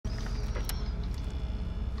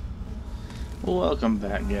Welcome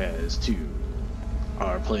back, guys, to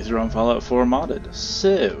our playthrough on Fallout 4 Modded.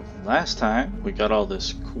 So, last time we got all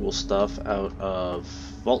this cool stuff out of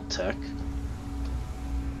vaultec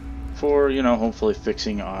for, hopefully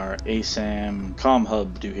fixing our ASAM comm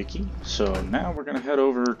hub doohickey. So now we're gonna head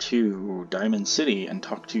over to Diamond City and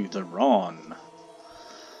talk to the Ron.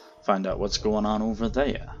 Find out what's going on over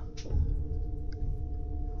there.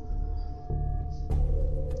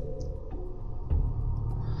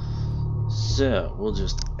 So, we'll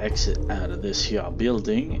just exit out of this here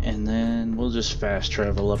building, and then we'll just fast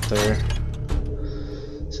travel up there.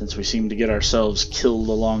 Since we seem to get ourselves killed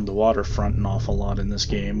along the waterfront an awful lot in this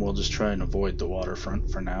game, we'll just try and avoid the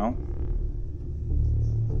waterfront for now.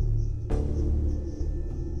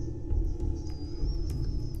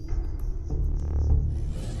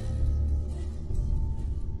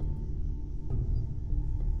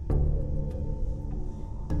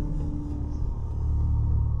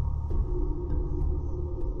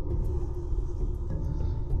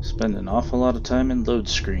 Spend an awful lot of time in load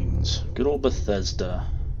screens. Good old Bethesda.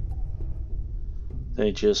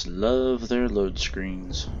 They just love their load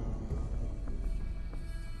screens.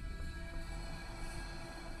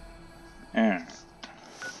 Alright.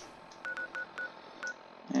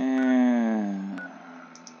 And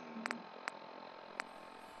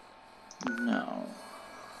no.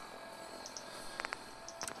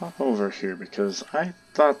 Pop over here because I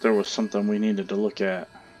thought there was something we needed to look at.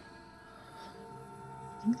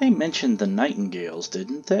 I think they mentioned the Nightingales,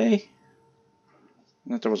 didn't they?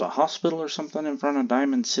 That there was a hospital or something in front of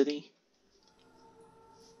Diamond City?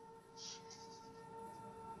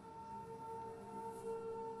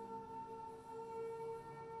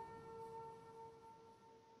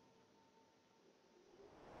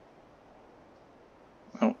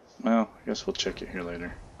 Oh, well, I guess we'll check it here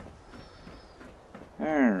later.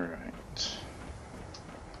 Alright.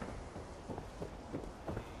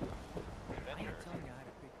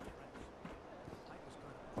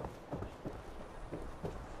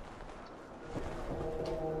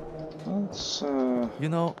 You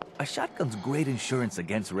know, a shotgun's great insurance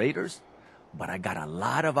against raiders, but I got a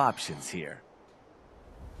lot of options here.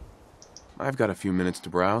 I've got a few minutes to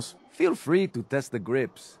browse. Feel free to test the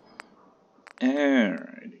grips.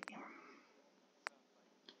 Alrighty.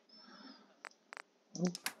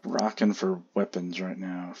 Rocking for weapons right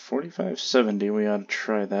now. 4570, we ought to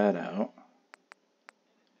try that out.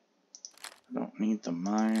 I don't need the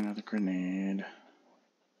mine or the grenade.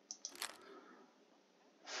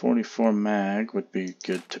 44 mag would be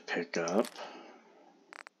good to pick up.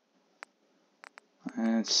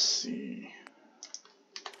 Let's see.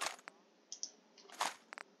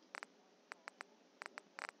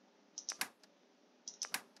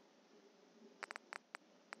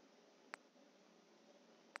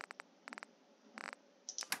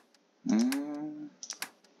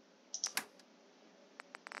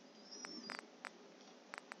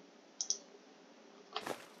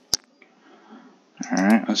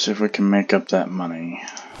 Alright, let's see if we can make up that money.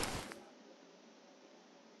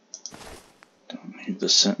 Don't need the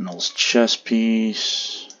Sentinel's chest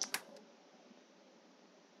piece.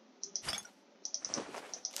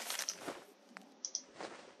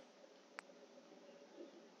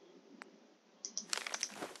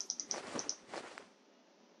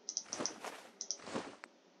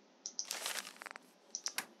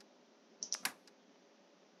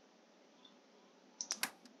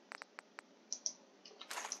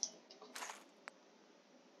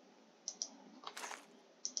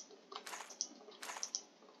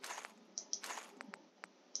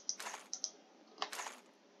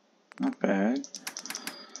 Not bad.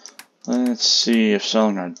 Let's see if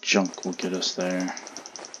selling our junk will get us there.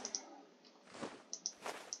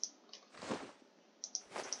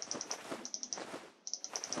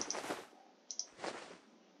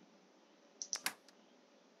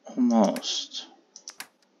 Almost.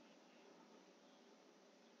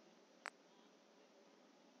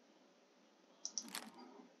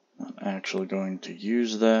 Not actually going to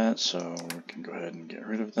use that, so we can go ahead and get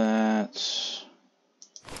rid of that.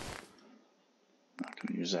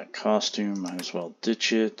 Use that costume, might as well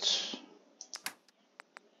ditch it.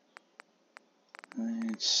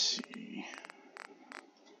 Let's see.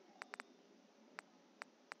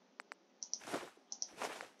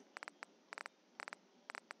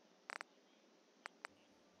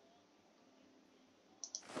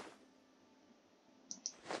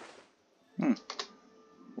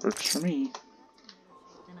 Works for me.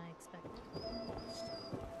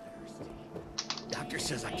 Doctor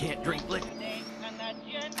says I can't drink liquor.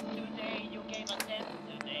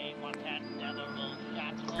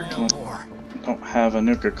 No more. Don't have a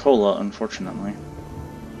Nuka Cola, unfortunately.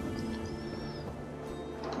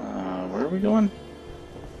 going?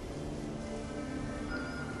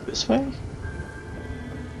 This way?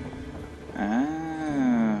 Ah.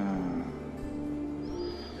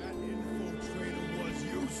 That infiltrator was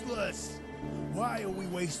useless. Why are we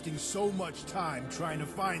wasting so much time trying to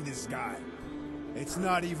find this guy? It's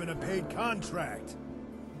not even a paid contract.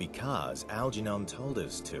 Because Algernon told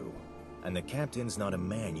us to. And the captain's not a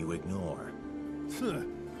man you ignore.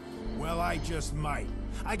 Well, I just might.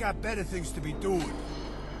 I got better things to be doing.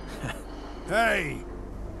 Hey!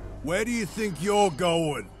 Where do you think you're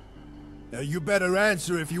going? Now you better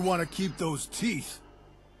answer if you want to keep those teeth.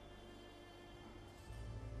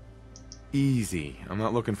 Easy. I'm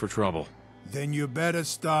not looking for trouble. Then you better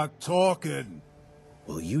start talking.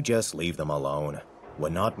 Will you just leave them alone? We're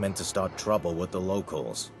not meant to start trouble with the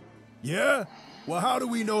locals. Yeah? Well, how do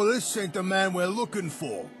we know this ain't the man we're looking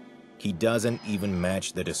for? He doesn't even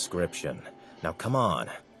match the description. Now come on,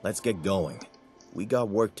 let's get going. We got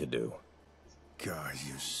work to do. God,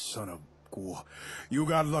 you son of... You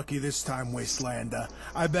got lucky this time, Wastelander.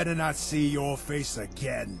 I better not see your face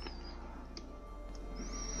again.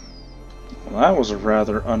 Well, that was a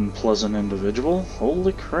rather unpleasant individual.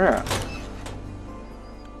 Holy crap.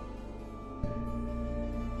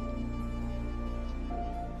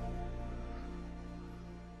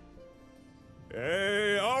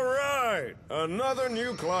 Hey, alright! Another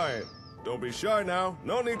new client. Don't be shy now.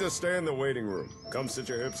 No need to stay in the waiting room. Come sit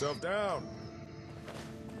your hip self down.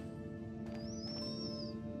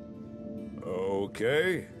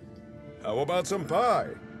 Okay. How about some pie?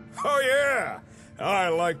 Oh yeah! I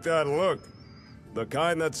like that look. The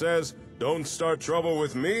kind that says, don't start trouble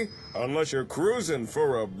with me unless you're cruising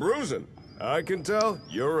for a bruising. I can tell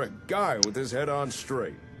you're a guy with his head on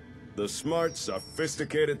straight. The smart,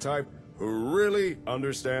 sophisticated type who really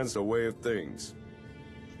understands the way of things.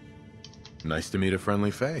 Nice to meet a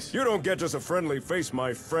friendly face. You don't get just a friendly face,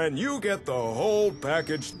 my friend. You get the whole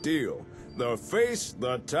package deal. The face,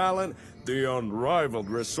 the talent, the unrivaled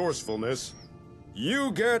resourcefulness.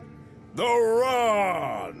 You get the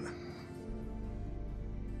run!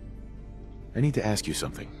 I need to ask you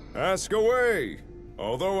something. Ask away.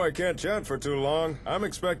 Although I can't chat for too long, I'm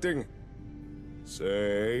expecting...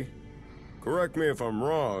 Say... Correct me if I'm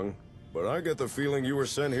wrong, but I get the feeling you were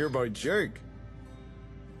sent here by Jake.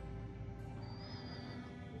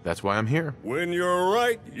 That's why I'm here. When you're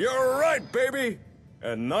right, baby!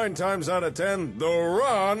 And 9 times out of 10, the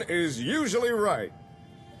run is usually right.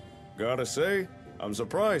 Gotta say, I'm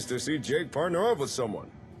surprised to see Jake partner up with someone.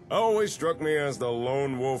 Always struck me as the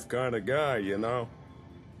lone wolf kind of guy, you know?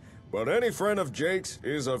 But any friend of Jake's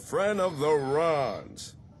is a friend of the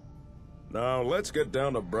run's. Now, let's get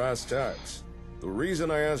down to brass tacks. The reason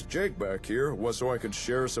I asked Jake back here was so I could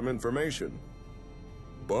share some information.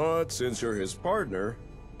 But since you're his partner,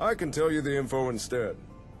 I can tell you the info instead.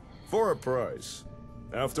 For a price.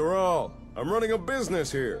 After all, I'm running a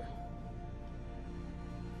business here.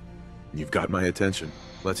 You've got my attention.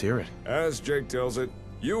 Let's hear it. As Jake tells it,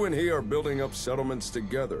 you and he are building up settlements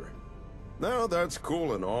together. Now that's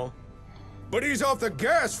cool and all. But ease off the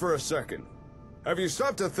gas for a second. Have you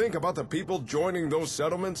stopped to think about the people joining those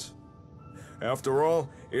settlements? After all,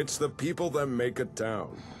 it's the people that make a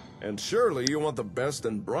town. And surely you want the best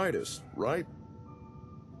and brightest, right?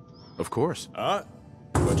 Of course.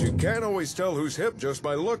 But you can't always tell who's hip just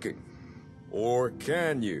by looking. Or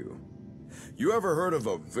can you? You ever heard of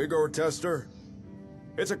a vigor tester?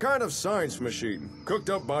 It's a kind of science machine, cooked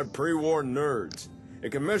up by pre-war nerds.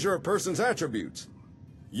 It can measure a person's attributes.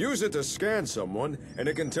 Use it to scan someone, and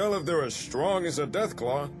it can tell if they're as strong as a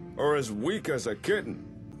deathclaw, or as weak as a kitten.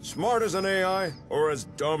 Smart as an AI, or as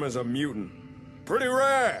dumb as a mutant. Pretty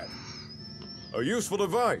rad! A useful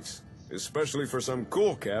device, especially for some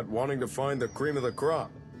cool cat wanting to find the cream of the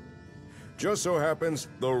crop. Just so happens,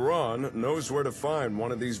 the Run knows where to find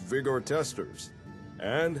one of these vigor testers.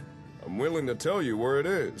 And I'm willing to tell you where it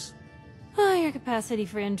is. Oh, your capacity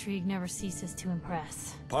for intrigue never ceases to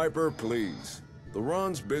impress. Piper, please. The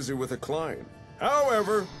Run's busy with a client.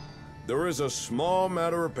 However, there is a small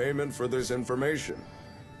matter of payment for this information.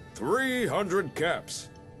 300 caps.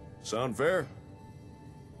 Sound fair?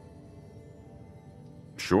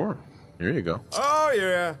 Sure. Here you go. Oh,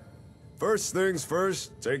 yeah. First things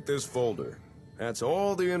first, take this folder. That's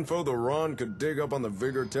all the info the Ron could dig up on the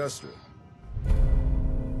Vigor tester.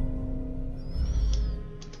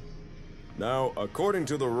 Now, according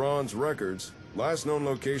to the Ron's records, last known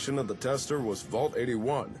location of the tester was Vault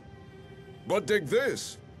 81. But dig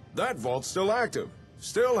this! That vault's still active.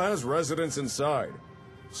 Still has residents inside.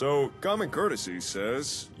 So, common courtesy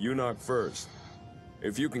says, you knock first.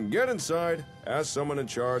 If you can get inside, ask someone in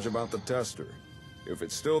charge about the tester. If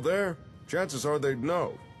it's still there, chances are they'd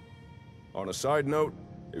know. On a side note,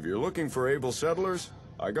 if you're looking for able settlers,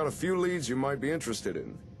 I got a few leads you might be interested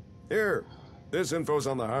in. Here, this info's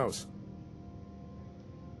on the house.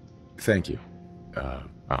 Thank you.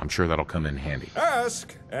 I'm sure that'll come in handy.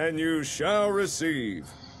 Ask, and you shall receive.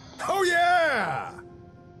 Oh yeah!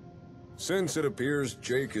 Since it appears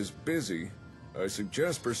Jake is busy, I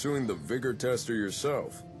suggest pursuing the vigor tester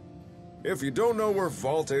yourself. If you don't know where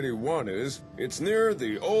Vault 81 is, it's near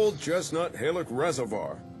the old Chestnut Hillock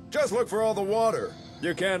Reservoir. Just look for all the water.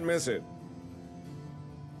 You can't miss it.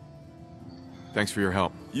 Thanks for your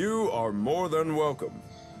help. You are more than welcome.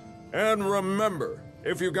 And remember,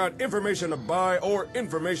 if you got information to buy or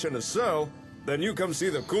information to sell, then you come see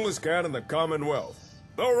the coolest cat in the Commonwealth,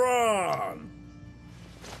 the Ron!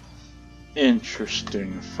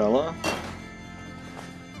 Interesting fella.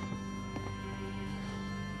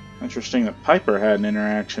 Interesting that Piper had an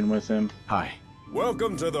interaction with him. Hi.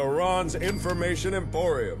 Welcome to the Ron's Information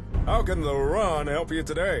Emporium. How can the Ron help you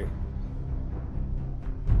today?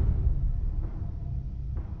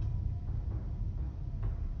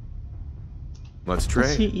 Let's What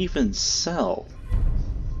does he trade. even sell?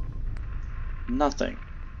 Nothing.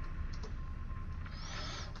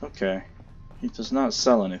 Okay. He does not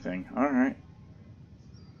sell anything. Alright.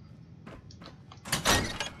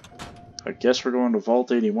 I guess we're going to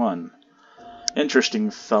Vault 81.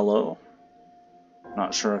 Interesting fellow.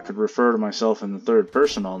 Not sure I could refer to myself in the third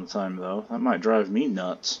person all the time, though. That might drive me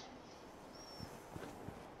nuts.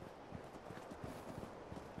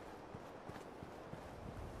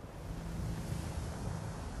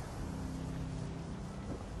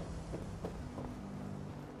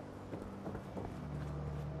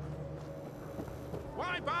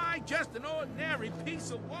 Why buy just an ordinary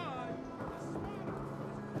piece of wine?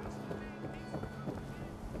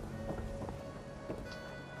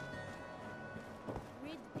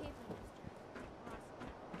 Read the paper,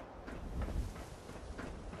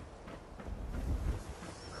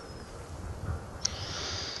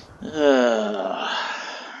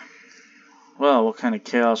 Well, what kind of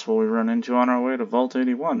chaos will we run into on our way to Vault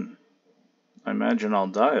 81? I imagine I'll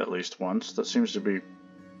die at least once. That seems to be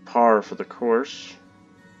par for the course.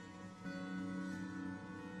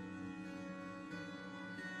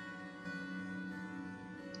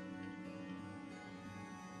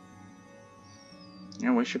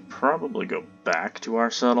 Yeah, we should probably go back to our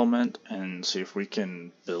settlement and see if we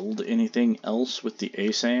can build anything else with the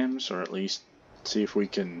ASAMs, or at least see if we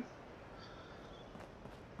can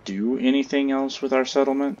do anything else with our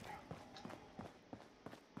settlement.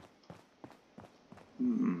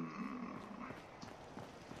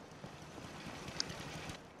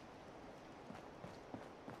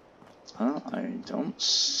 Well, I don't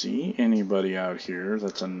see anybody out here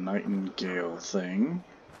that's a nightingale thing.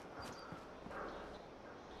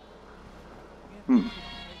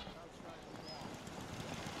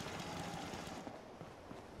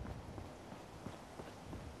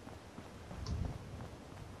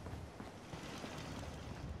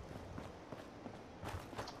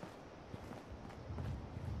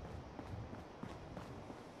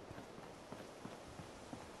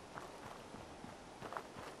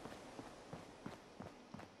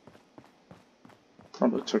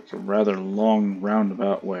 Probably took a rather long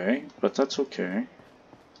roundabout way, but that's okay.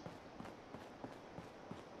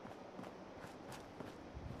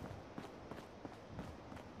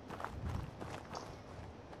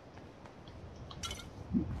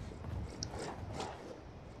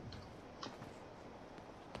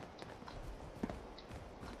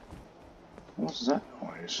 What was that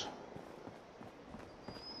noise?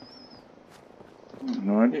 I have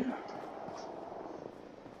no idea.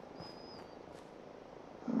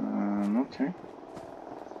 Okay.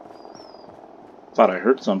 Thought I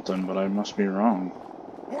heard something, but I must be wrong.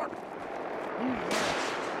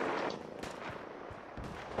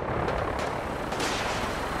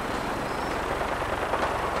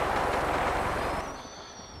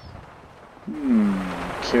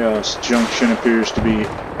 Chaos Junction appears to be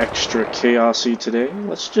extra chaosy today.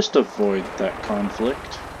 Let's just avoid that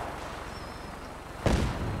conflict.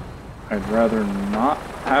 I'd rather not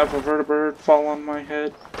have a vertibird fall on my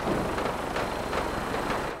head.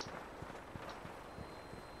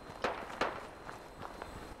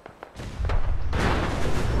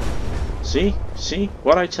 See? See?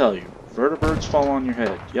 What'd I tell you? Vertibirds fall on your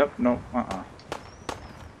head. Yep, nope,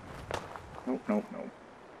 Nope, nope, nope.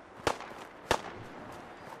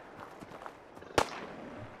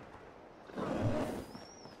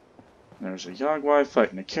 There's a Yagwai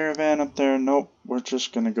fighting a caravan up there. Nope, we're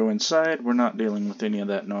just gonna go inside. We're not dealing with any of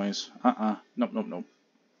that noise. Nope, nope, nope.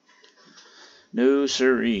 No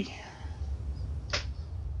siree.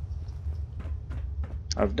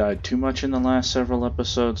 I've died too much in the last several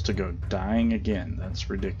episodes to go dying again. That's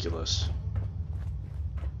ridiculous.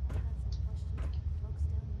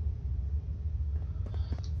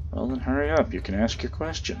 Well then hurry up, you can ask your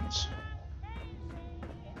questions.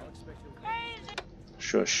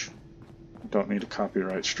 Shush. Don't need a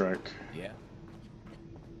copyright strike. Yeah.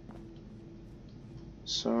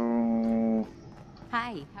 So...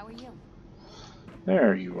 Hi, how are you?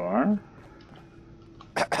 There you are.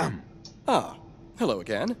 Ah, hello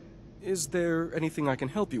again. Is there anything I can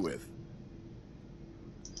help you with?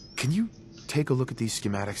 Can you take a look at these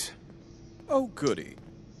schematics? Oh, goody.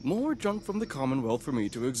 More junk from the Commonwealth for me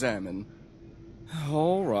to examine.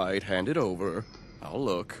 All right, hand it over. I'll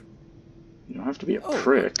look. You don't have to be a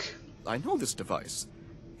prick. I know this device.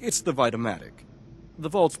 It's the Vitamatic. The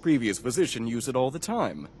Vault's previous physician used it all the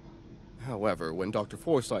time. However, when Dr.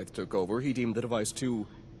 Forsyth took over, he deemed the device too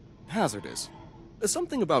hazardous.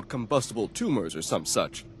 Something about combustible tumors or some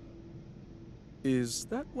such. Is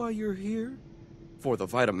that why you're here? For the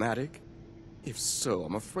Vitamatic? If so,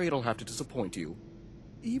 I'm afraid I'll have to disappoint you.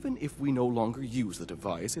 Even if we no longer use the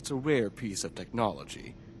device, it's a rare piece of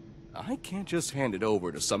technology. I can't just hand it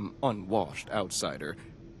over to some unwashed outsider.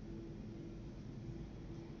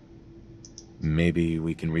 Maybe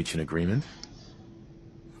we can reach an agreement?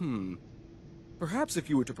 Perhaps if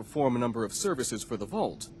you were to perform a number of services for the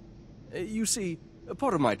Vault. You see,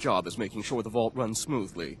 part of my job is making sure the Vault runs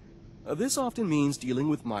smoothly. This often means dealing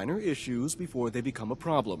with minor issues before they become a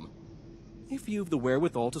problem. If you've the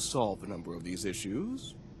wherewithal to solve a number of these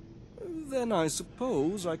issues, then I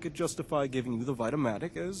suppose I could justify giving you the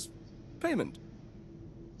Vitamatic as payment.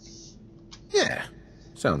 Yeah,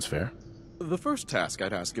 sounds fair. The first task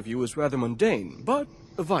I'd ask of you is rather mundane, but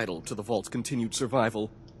vital to the Vault's continued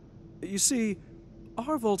survival. You see,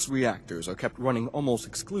 our Vault's reactors are kept running almost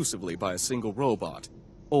exclusively by a single robot,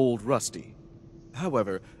 Old Rusty.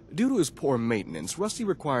 However, due to his poor maintenance, Rusty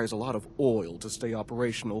requires a lot of oil to stay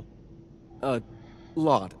operational. A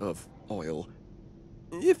lot of oil.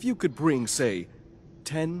 If you could bring, say,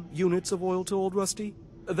 10 units of oil to Old Rusty,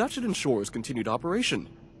 that should ensure his continued operation,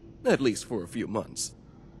 at least for a few months.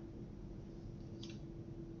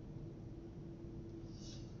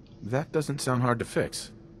 That doesn't sound hard to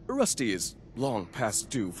fix. Rusty is long past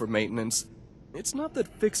due for maintenance. It's not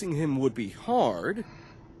that fixing him would be hard.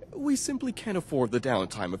 We simply can't afford the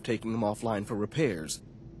downtime of taking him offline for repairs.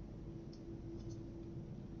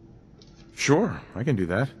 Sure, I can do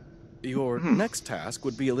that. Your next task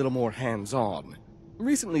would be a little more hands-on.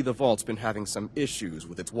 Recently, the Vault's been having some issues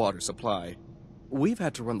with its water supply. We've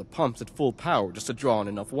had to run the pumps at full power just to draw in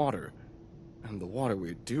enough water. And the water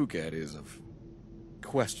we do get is of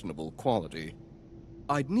questionable quality.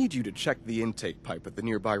 I'd need you to check the intake pipe at the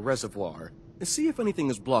nearby reservoir, see if anything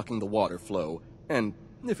is blocking the water flow, and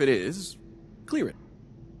if it is, clear it.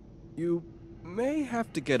 You may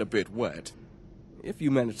have to get a bit wet. If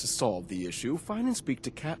you manage to solve the issue, find and speak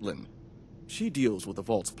to Catelyn. She deals with the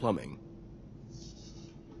Vault's plumbing.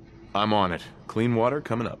 I'm on it. Clean water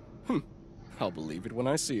coming up. I'll believe it when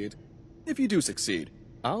I see it. If you do succeed,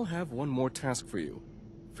 I'll have one more task for you.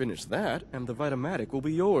 Finish that, and the Vitamatic will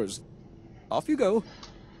be yours. Off you go.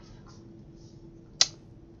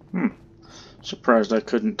 Surprised I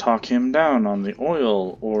couldn't talk him down on the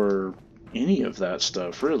oil or any of that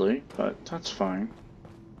stuff, really, but that's fine.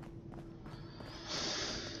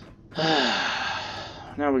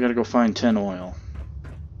 Now we gotta go find 10 oil.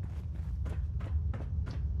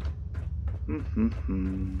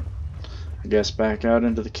 I guess back out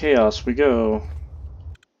into the chaos we go.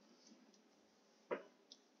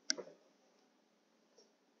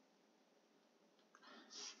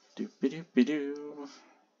 Doop-a-doop-a-doo.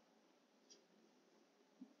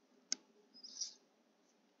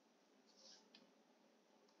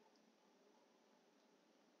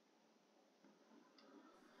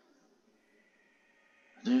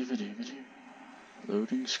 Doop-a-doop-a-doo.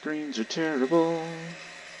 Loading screens are terrible.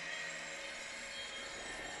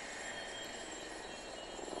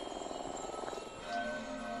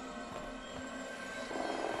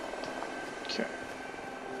 Okay.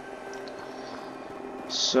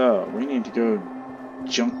 So, we need to go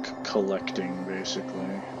junk collecting,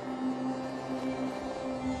 basically.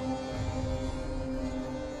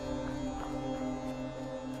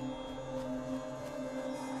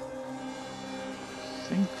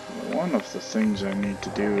 I think one of the things I need to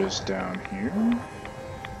do is down here.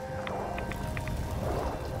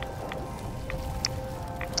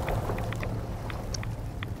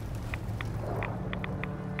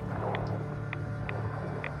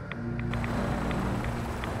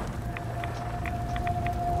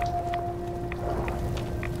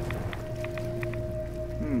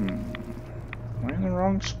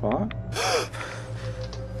 wrong spot?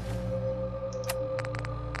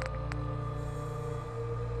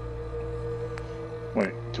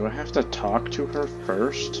 Wait, do I have to talk to her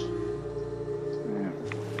first? Yeah.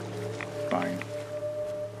 Fine.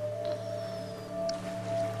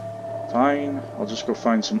 Fine, I'll just go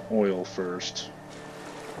find some oil first.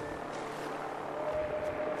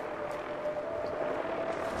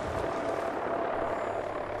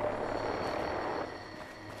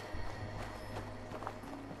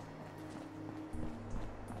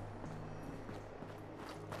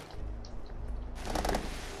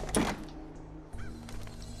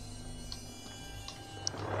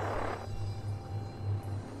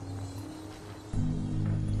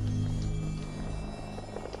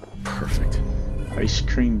 Ice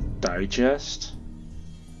cream digest?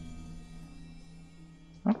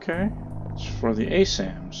 Okay, it's for the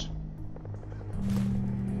ASAMs.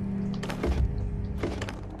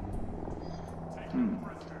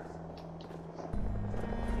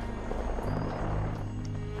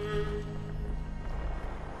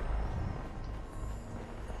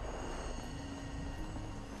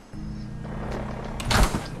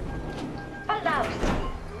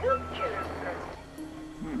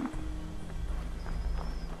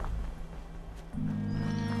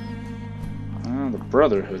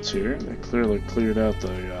 Brotherhood's here. They clearly cleared out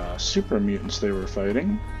the super mutants they were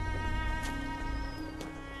fighting.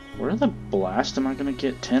 Where the blast am I gonna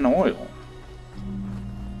get 10 oil?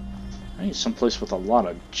 I need someplace with a lot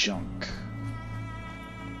of junk.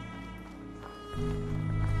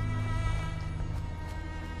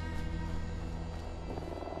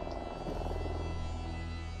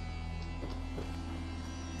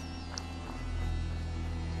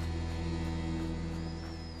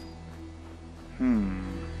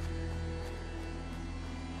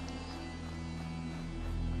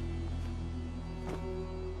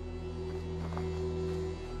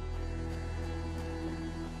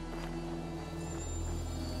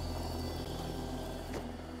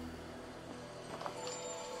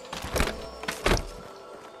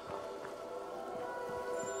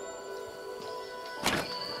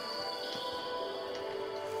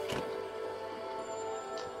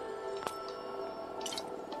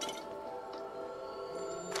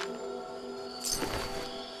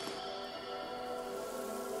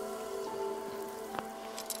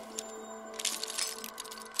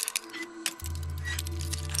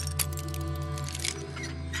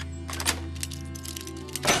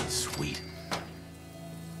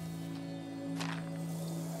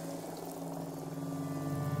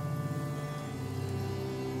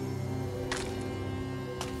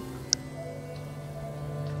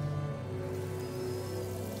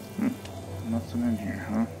 Nothing in here,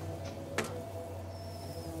 huh?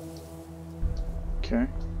 Okay.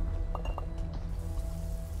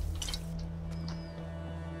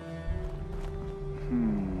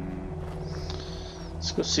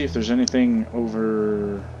 Let's go see if there's anything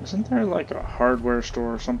over... Isn't there like a hardware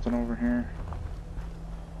store or something over here?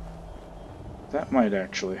 That might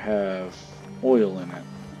actually have oil in it.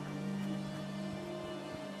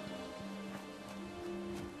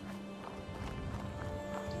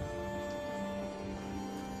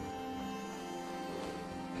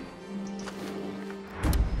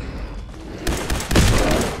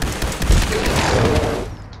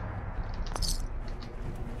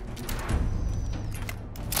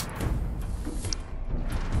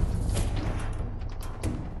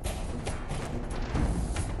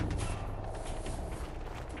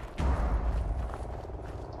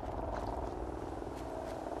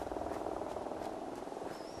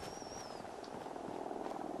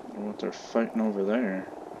 What they're fighting over there.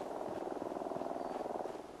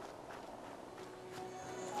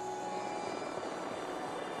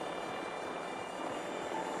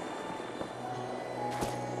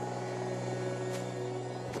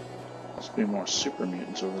 Must be more super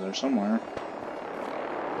mutants over there somewhere.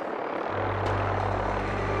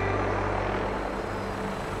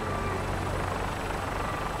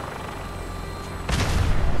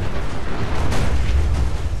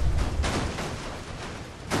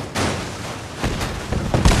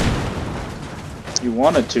 You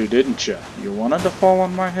wanted to, didn't you? You wanted to fall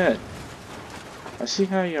on my head. I see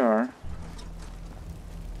how you are.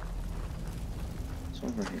 It's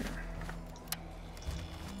over here.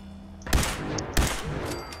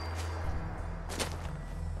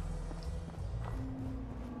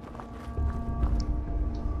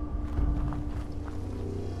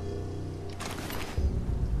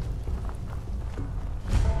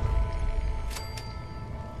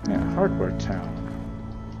 Yeah, hardware town.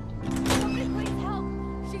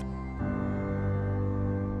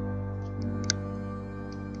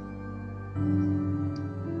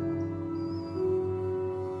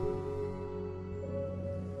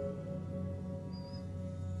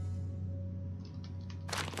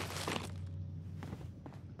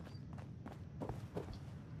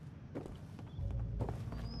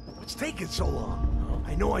 What's taking so long?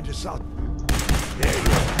 I know I just saw... There you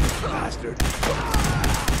are, bastard.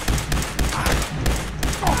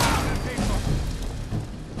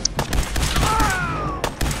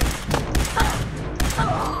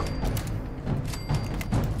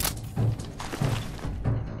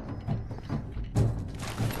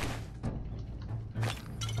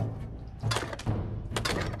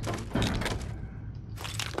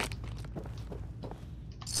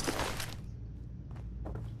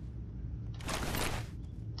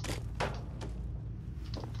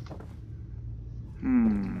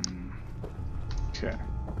 Okay.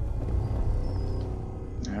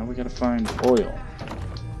 Now we gotta find oil.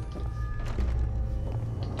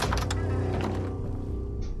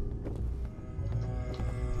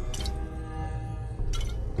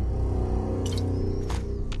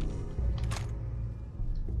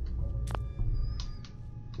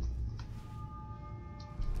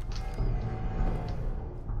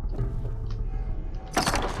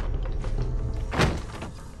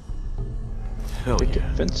 Hell Picket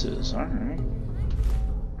yeah. fences, alright.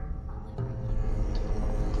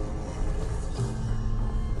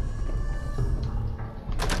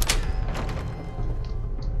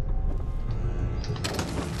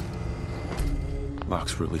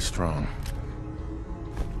 Lock's really strong.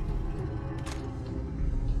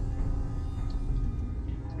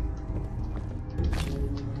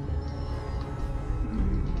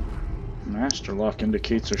 Master lock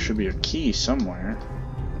indicates there should be a key somewhere.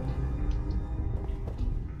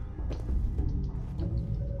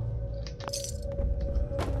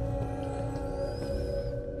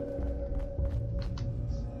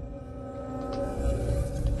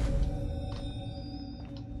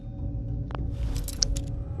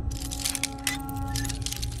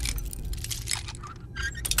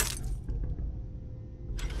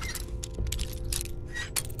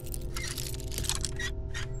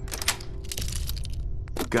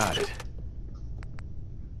 Got it.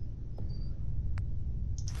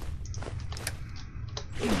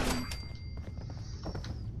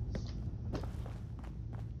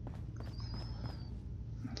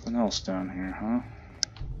 Nothing else down here, huh?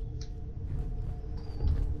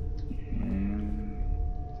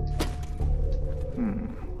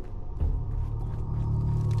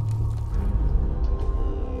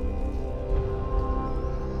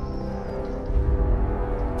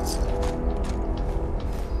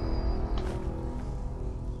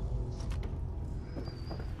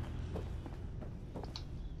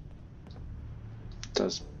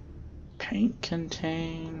 Does paint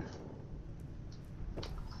contain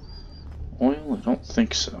oil? I don't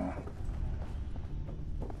think so.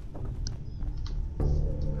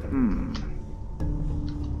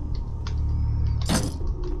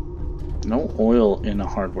 No oil in a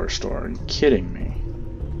hardware store. Are you kidding me?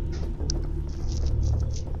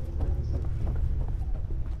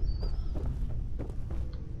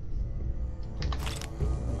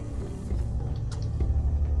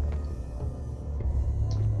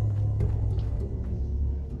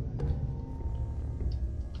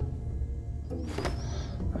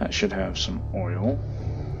 That should have some oil.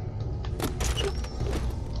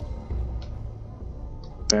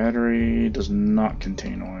 Battery does not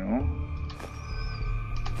contain oil.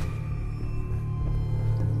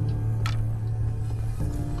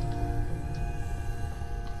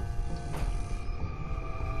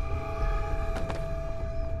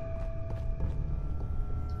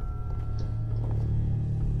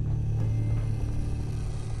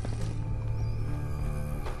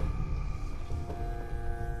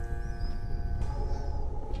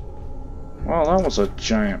 Well, that was a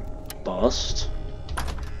giant bust.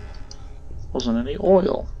 Wasn't any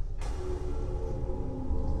oil.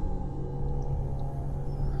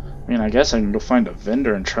 I mean, I guess I can go find a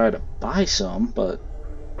vendor and try to buy some, but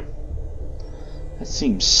that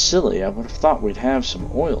seems silly. I would have thought we'd have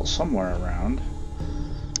some oil somewhere around.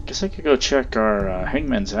 Guess I could go check our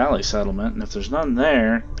Hangman's Alley settlement, and if there's none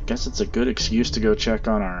there, I guess it's a good excuse to go check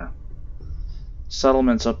on our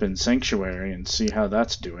settlements up in Sanctuary and see how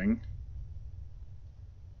that's doing.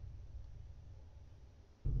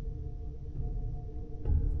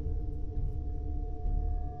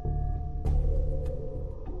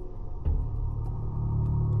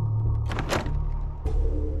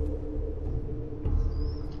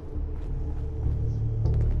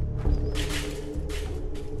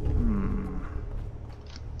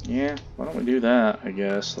 Yeah, why don't we do that, I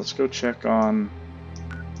guess. Let's go check on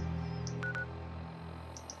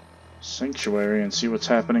Sanctuary and see what's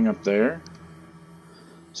happening up there.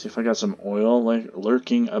 See if I got some oil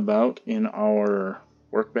lurking about in our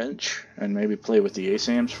workbench, and maybe play with the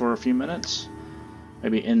ASAMs for a few minutes.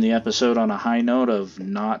 maybe end the episode on a high note of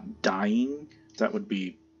not dying. That would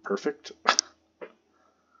be perfect.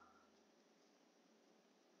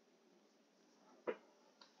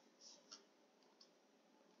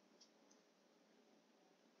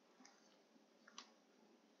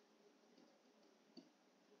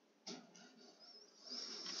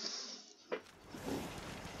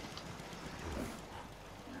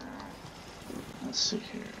 Let's see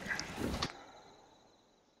here.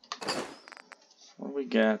 What do we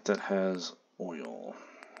got that has oil?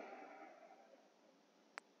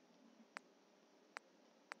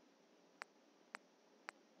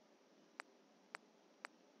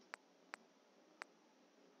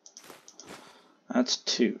 That's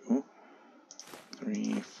 2,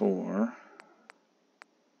 3, 4.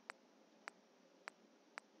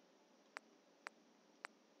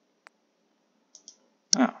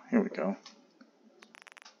 Oh, here we go.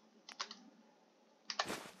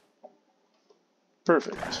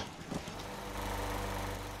 Perfect.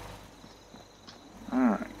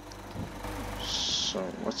 Alright. So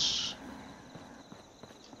what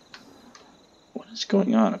is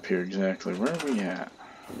going on up here exactly? Where are we at?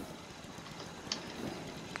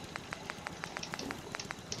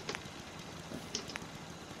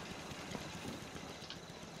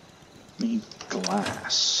 Need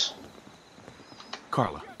glass.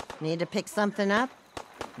 Carla. Need to pick something up?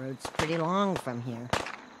 Road's pretty long from here.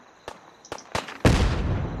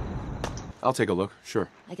 I'll take a look, sure.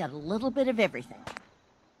 I got a little bit of everything.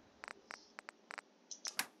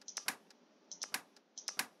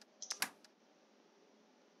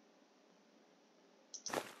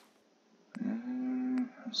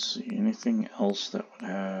 Let's see, anything else that would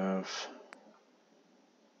have...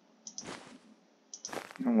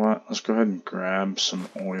 You know what, let's go ahead and grab some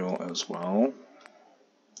oil as well.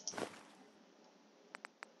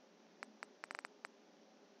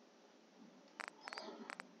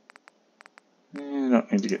 Don't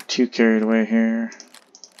need to get too carried away here.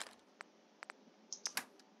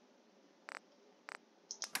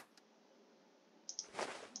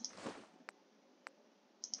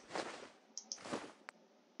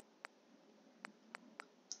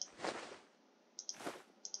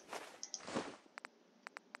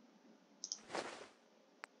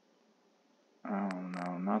 Oh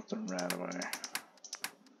no, not the Radaway.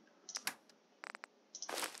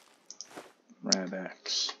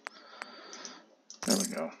 Rad-X. There we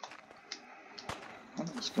go. What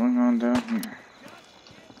is going on down here?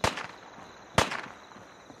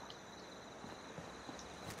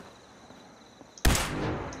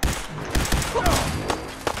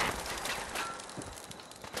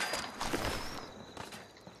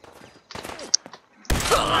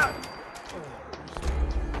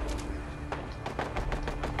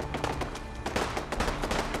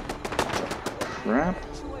 Crap.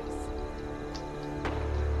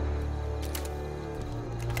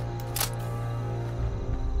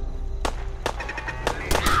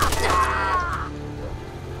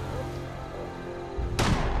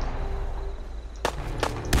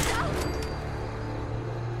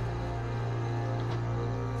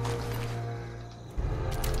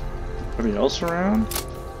 Anybody else around?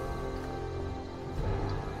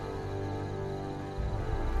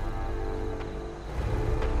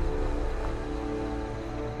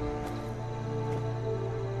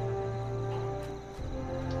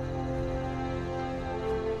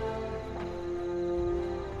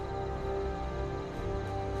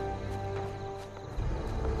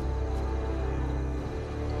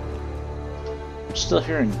 I'm still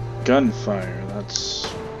hearing gunfire. That's...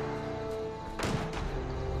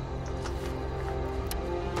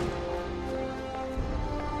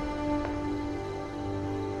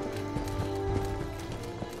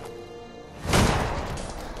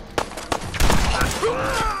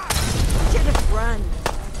 Run.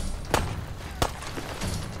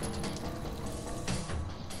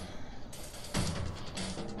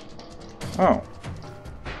 Oh.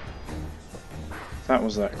 That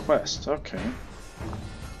was that quest. Okay.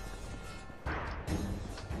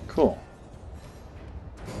 Cool.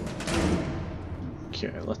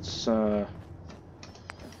 Okay, let's oh,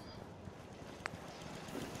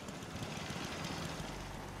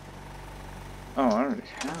 I already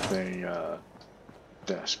have a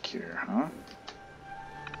desk here, huh?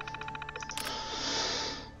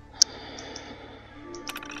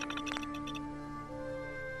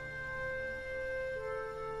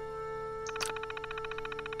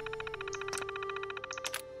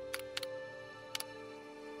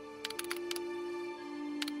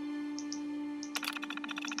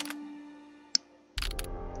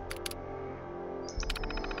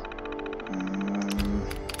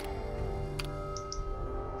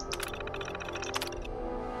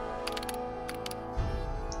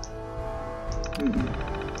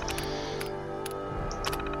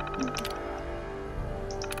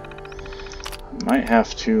 Might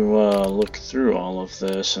have to look through all of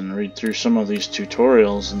this and read through some of these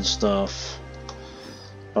tutorials and stuff.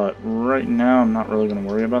 But right now, I'm not really going to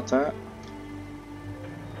worry about that.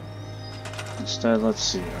 Instead, let's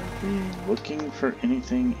see. Are we looking for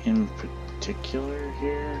anything in particular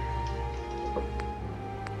here?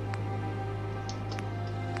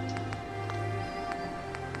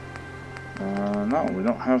 No, we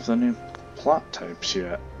don't have the new plot types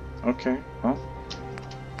yet. Okay, well.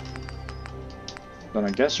 Then I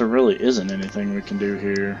guess there really isn't anything we can do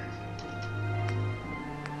here.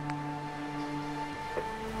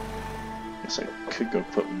 Guess I could go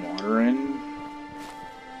put water in.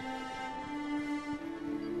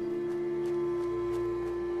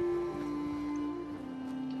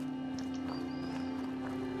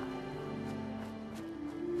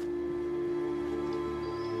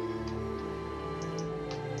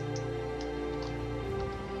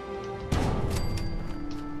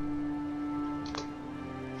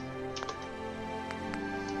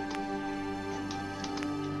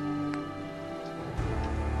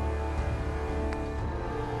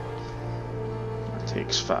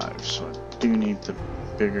 Takes 5, so I do need the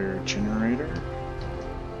bigger generator.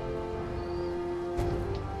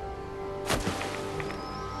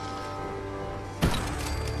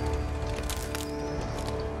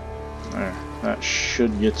 There, that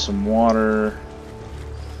should get some water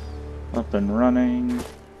up and running.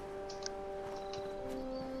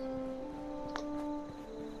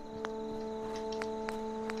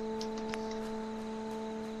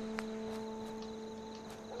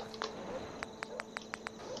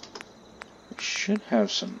 Should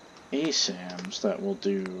have some ASAMs that will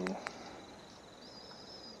do.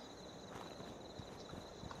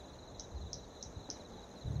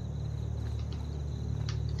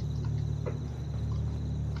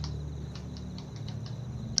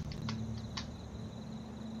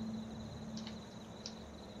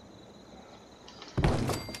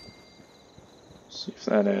 See if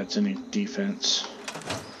that adds any defense.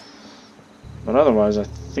 But otherwise, I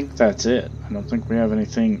think that's it. I don't think we have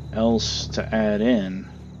anything else to add in.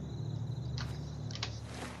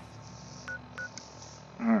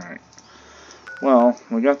 Alright. Well,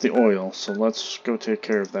 we got the oil, so let's go take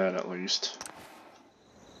care of that at least.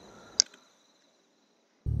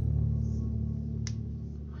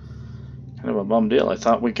 Kind of a bum deal. I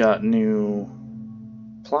thought we got new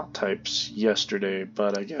plot types yesterday,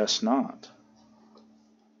 but I guess not.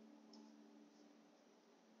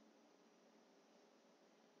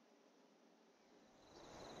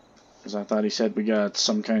 Because I thought he said we got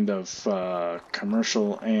some kind of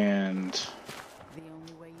commercial and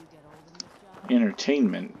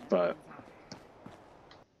entertainment, but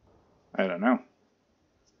I don't know.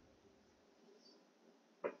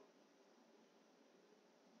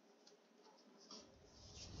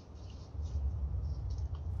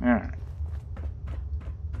 Alright.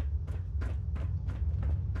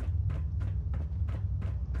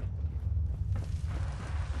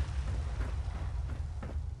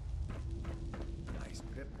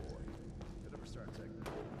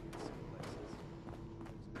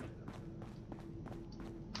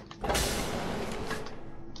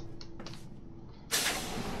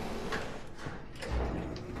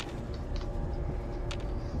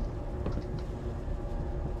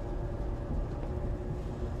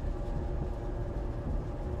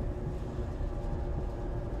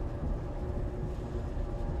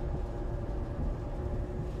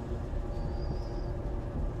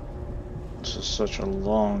 This is such a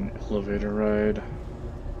long elevator ride.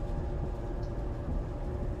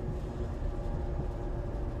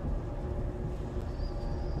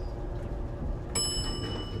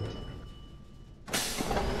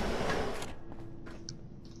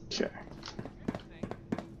 Okay.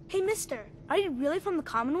 Hey, mister, are you really from the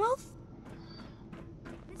Commonwealth?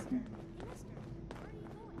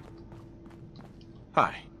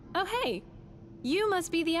 Hi. Oh, hey. You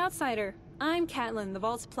must be the outsider. I'm Catelyn, the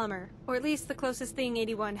vault's plumber, or at least the closest thing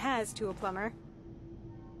 81 has to a plumber.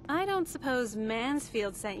 I don't suppose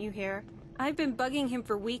Mansfield sent you here. I've been bugging him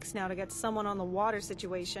for weeks now to get someone on the water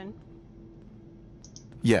situation.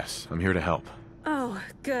 Yes, I'm here to help. Oh,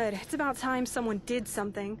 good. It's about time someone did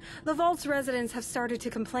something. The vault's residents have started to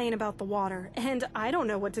complain about the water, and I don't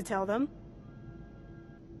know what to tell them.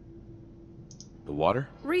 The water?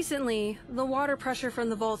 Recently, the water pressure from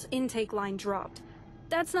the vault's intake line dropped.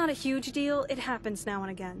 That's not a huge deal, it happens now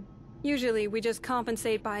and again. Usually, we just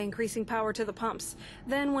compensate by increasing power to the pumps.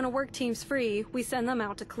 Then, when a work team's free, we send them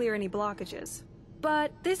out to clear any blockages.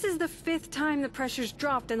 But this is the 5th time the pressure's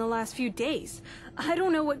dropped in the last few days. I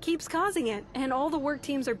don't know what keeps causing it, and all the work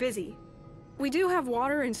teams are busy. We do have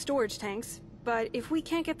water in storage tanks, but if we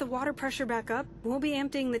can't get the water pressure back up, we'll be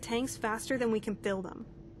emptying the tanks faster than we can fill them.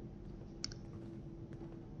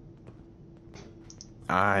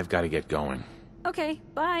 I've got to get going. Okay,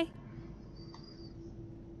 bye.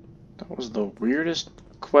 That was the weirdest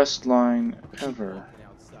quest line ever.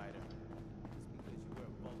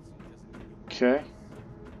 Okay.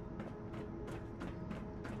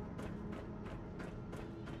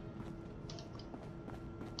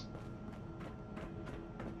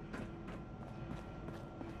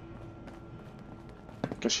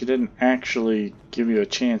 Guess she didn't actually give you a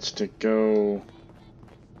chance to go.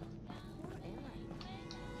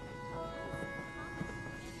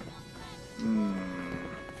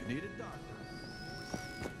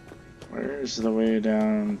 Where's the way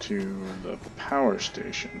down to the power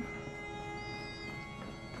station?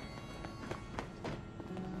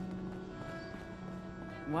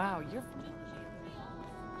 Wow, you're...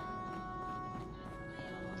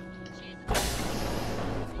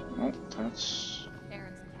 Oh, that's...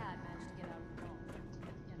 Aaron's cat managed to get out of the vault.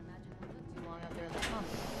 Can't imagine it lived too long out there in the pump.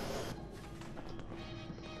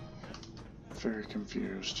 Very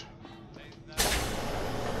confused.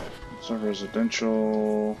 It's a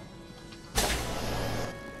residential...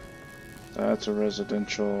 That's a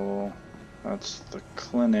residential... That's the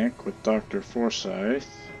clinic with Dr. Forsyth.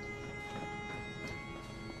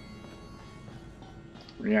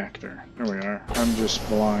 Reactor. There we are. I'm just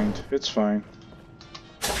blind. It's fine.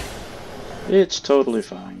 It's totally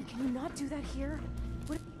fine. Can you not do that here?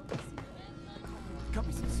 Cut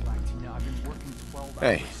me some slack, Tina. I've been working 12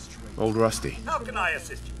 Hey, hours straight. old Rusty. How can I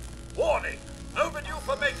assist you? Warning! Overdue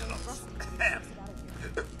for maintenance.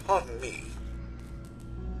 Pardon me.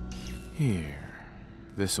 Here.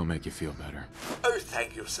 This'll make you feel better. Oh,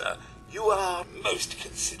 thank you, sir. You are most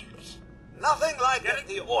considerate. Nothing like getting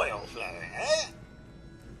the oil flowing, eh?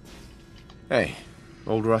 Hey,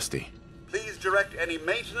 old Rusty. Please direct any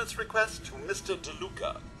maintenance requests to Mr.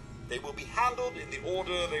 DeLuca. They will be handled in the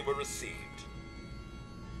order they were received.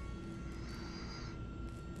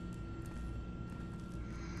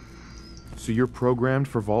 So you're programmed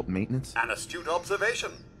for vault maintenance? An astute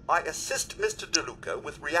observation. I assist Mr. DeLuca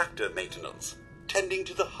with reactor maintenance, tending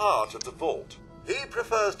to the heart of the vault. He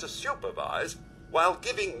prefers to supervise while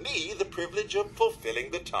giving me the privilege of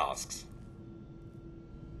fulfilling the tasks.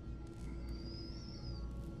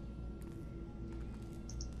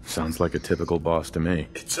 Sounds like a typical boss to me.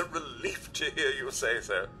 It's a relief to hear you say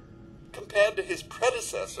so. Compared to his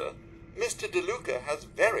predecessor, Mr. DeLuca has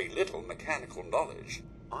very little mechanical knowledge.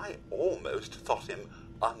 I almost thought him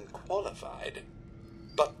unqualified.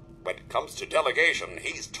 But when it comes to delegation,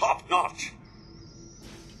 he's top-notch.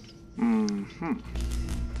 Mm-hmm.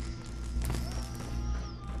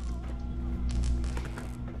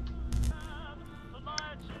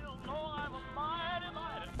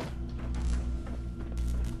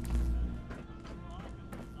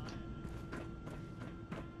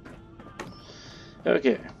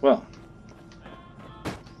 Okay, well,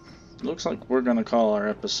 looks like we're gonna call our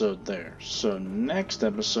episode there. So next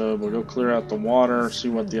episode, we'll go clear out the water, see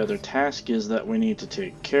what the other task is that we need to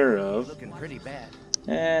take care of, Looking pretty bad.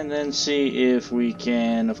 and then see if we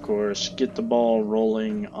can, of course, get the ball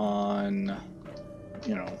rolling on,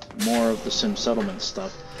 you know, more of the sim settlement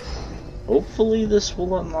stuff. Hopefully this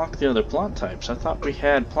will unlock the other plot types. I thought we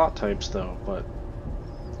had plot types though, but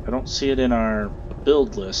I don't see it in our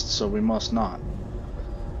build list, so we must not.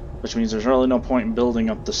 Which means there's really no point in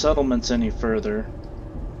building up the settlements any further,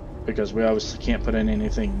 because we obviously can't put in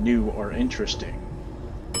anything new or interesting.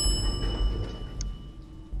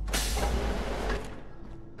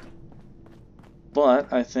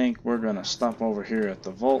 But I think we're gonna stop over here at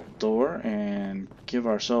the vault door and give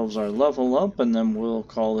ourselves our level up, and then we'll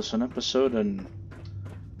call this an episode and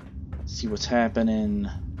see what's happening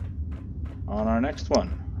on our next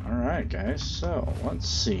one. Alright guys, so let's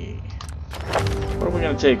see. What are we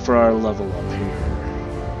going to take for our level up here?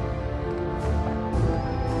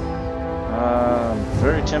 I'm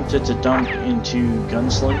very tempted to dump into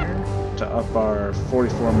Gunslinger to up our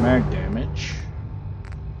 44 mag damage.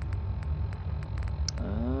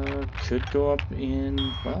 Could go up in,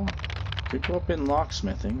 well, could go up in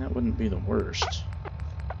locksmithing. That wouldn't be the worst.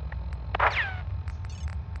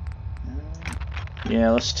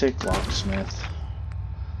 Yeah, let's take locksmith.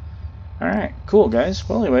 Alright, cool guys.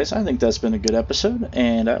 Well anyways, I think that's been a good episode,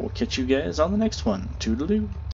 and I will catch you guys on the next one. Toodaloo.